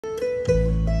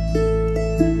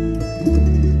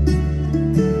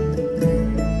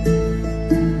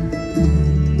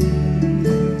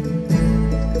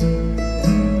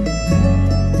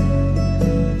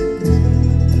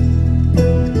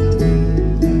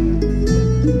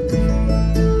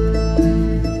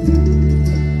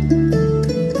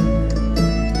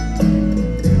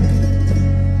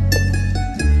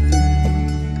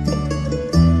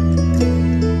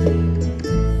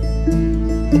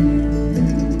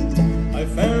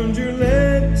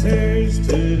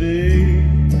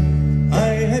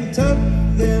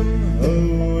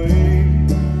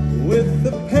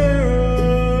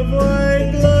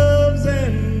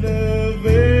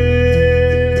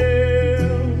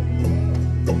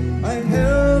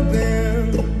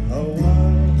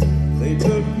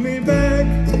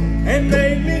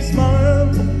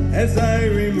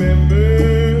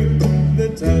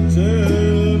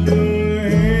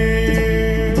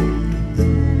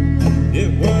It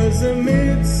was a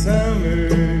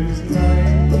midsummer's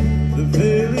night. The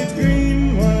village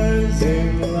green was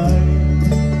in light.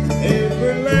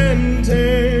 Paper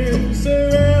lanterns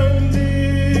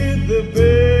surrounded the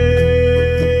bed.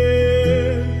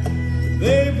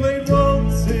 They played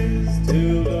waltzes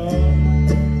till dawn,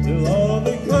 till all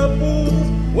the couples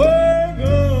were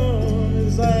gone.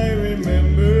 As I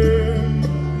remember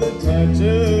the touch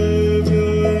of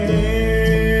your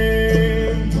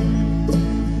hand.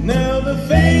 Now the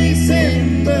face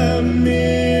in the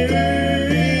mirror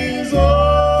is older.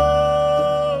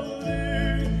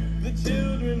 The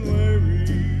children worry,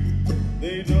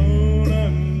 they don't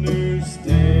understand.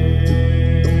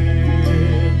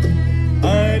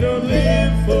 I don't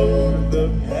live for the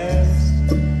past,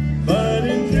 but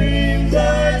in dreams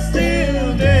I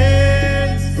still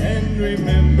dance and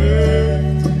remember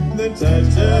the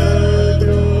touch of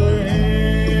your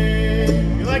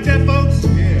hand. You like that, folks?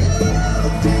 Yeah.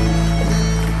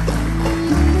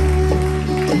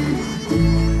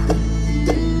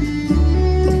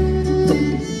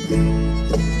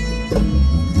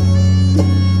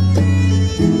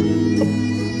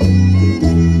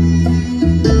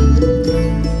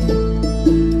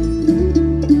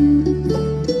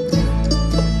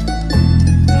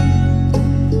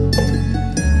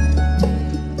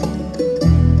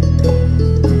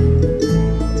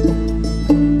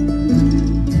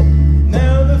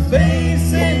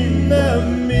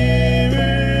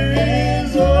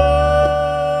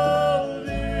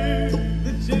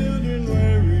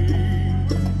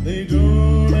 They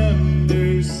don't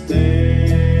understand.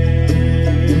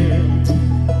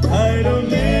 I don't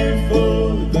live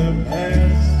for the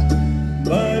past,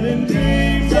 but in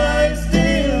dreams I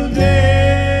still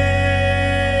dance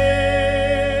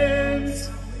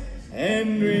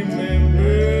and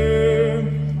remember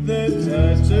the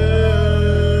touch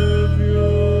of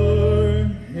your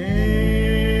hand.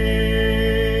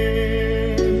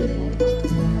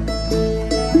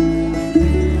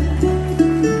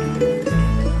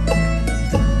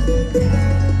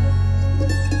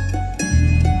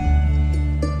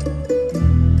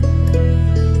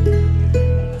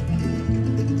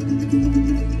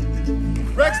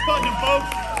 Rex Putnam,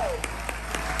 folks.